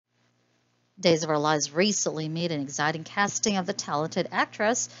Days of Our Lives recently made an exciting casting of the talented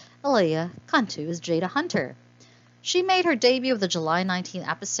actress Elia Cantu as Jada Hunter. She made her debut with the July 19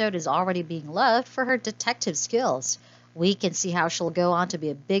 episode is already being loved for her detective skills. We can see how she'll go on to be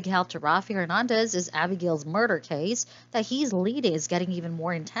a big help to Rafi Hernandez as Abigail's murder case that he's leading is getting even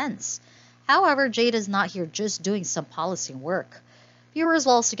more intense. However, Jada's not here just doing some policy work. Viewers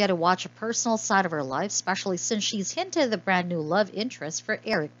will also get to watch a personal side of her life, especially since she's hinted at the brand new love interest for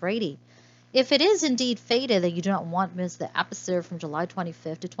Eric Brady. If it is indeed fated that you do not want to miss the episode from July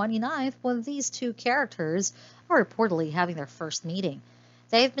 25th to 29th when these two characters are reportedly having their first meeting.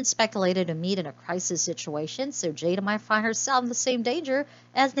 They've been speculated to meet in a crisis situation, so Jada might find herself in the same danger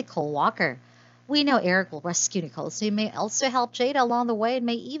as Nicole Walker. We know Eric will rescue Nicole, so he may also help Jada along the way and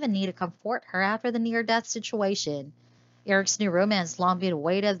may even need to comfort her after the near-death situation. Eric's new romance long been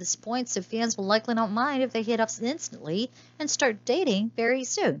awaited at this point, so fans will likely not mind if they hit up instantly and start dating very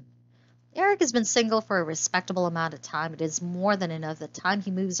soon. Eric has been single for a respectable amount of time. It is more than enough the time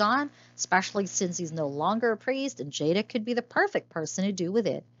he moves on, especially since he's no longer a priest and Jada could be the perfect person to do with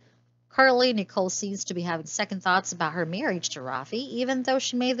it. Currently, Nicole seems to be having second thoughts about her marriage to Rafi, even though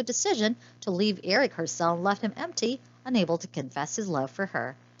she made the decision to leave Eric herself and left him empty, unable to confess his love for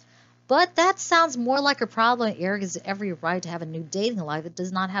her. But that sounds more like a problem. Eric has every right to have a new dating life that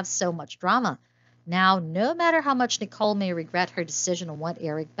does not have so much drama. Now, no matter how much Nicole may regret her decision to want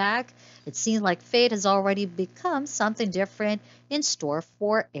Eric back, it seems like fate has already become something different in store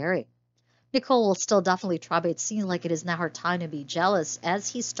for Eric. Nicole will still definitely try, but it seems like it is now her time to be jealous as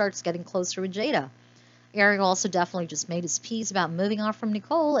he starts getting closer with Jada. Eric also definitely just made his peace about moving on from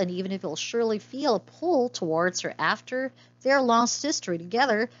Nicole, and even if he'll surely feel a pull towards her after their long history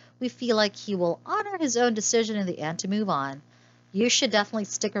together, we feel like he will honor his own decision in the end to move on. You should definitely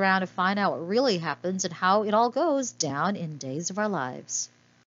stick around to find out what really happens and how it all goes down in Days of Our Lives.